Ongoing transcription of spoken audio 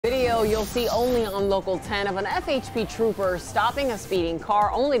video you'll see only on Local 10 of an FHP trooper stopping a speeding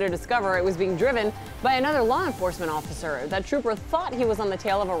car only to discover it was being driven by another law enforcement officer. That trooper thought he was on the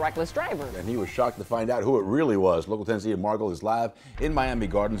tail of a reckless driver. And he was shocked to find out who it really was. Local 10's Ian Margol is live in Miami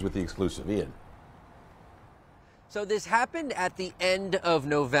Gardens with the exclusive. Ian. So this happened at the end of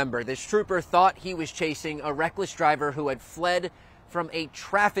November. This trooper thought he was chasing a reckless driver who had fled from a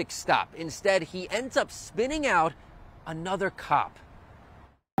traffic stop. Instead, he ends up spinning out another cop.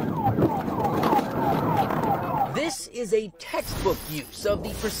 This is a textbook use of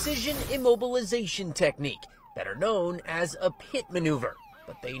the precision immobilization technique, better known as a pit maneuver,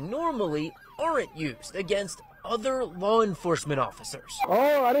 but they normally aren't used against other law enforcement officers.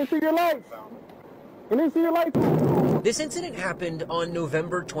 Oh, I didn't see your lights. I didn't see your lights. This incident happened on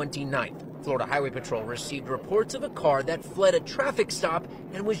November 29th. Florida Highway Patrol received reports of a car that fled a traffic stop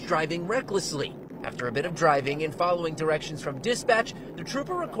and was driving recklessly. After a bit of driving and following directions from dispatch, the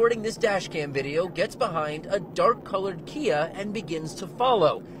trooper recording this dashcam video gets behind a dark-colored Kia and begins to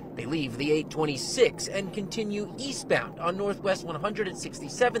follow. They leave the 826 and continue eastbound on Northwest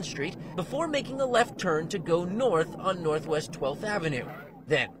 167th Street before making a left turn to go north on Northwest 12th Avenue.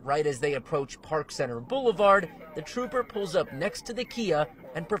 Then, right as they approach Park Center Boulevard, the trooper pulls up next to the Kia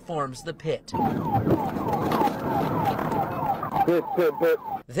and performs the pit. Pit.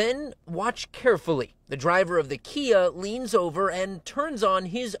 Then, watch carefully. The driver of the Kia leans over and turns on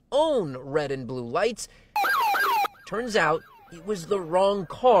his own red and blue lights. Turns out, it was the wrong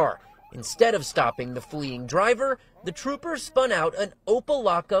car. Instead of stopping the fleeing driver, the trooper spun out an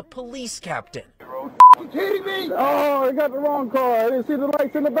Opa-locka police captain. You kidding me? Oh, I got the wrong car. I didn't see the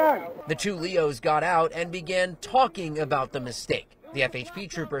lights in the back. The two Leos got out and began talking about the mistake. The FHP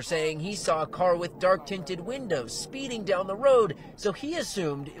trooper saying he saw a car with dark-tinted windows speeding down the road, so he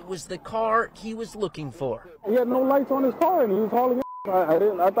assumed it was the car he was looking for. He had no lights on his car, and he was hauling.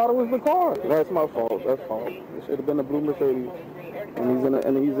 I thought it was the car. That's my fault. That's fault. It should have been a blue Mercedes,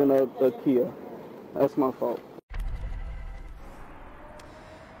 and he's in a Kia. That's my fault.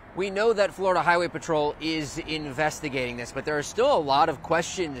 We know that Florida Highway Patrol is investigating this, but there are still a lot of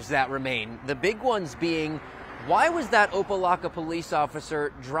questions that remain. The big ones being, why was that Opa-locka police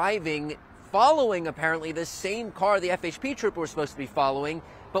officer driving, following apparently the same car the FHP trooper was supposed to be following,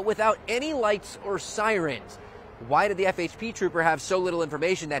 but without any lights or sirens? Why did the FHP trooper have so little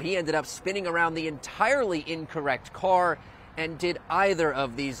information that he ended up spinning around the entirely incorrect car? And did either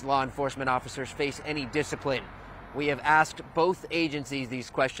of these law enforcement officers face any discipline? We have asked both agencies these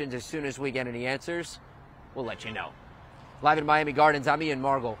questions. As soon as we get any answers, we'll let you know. Live in Miami Gardens, I'm Ian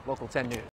Margol, Local 10 News.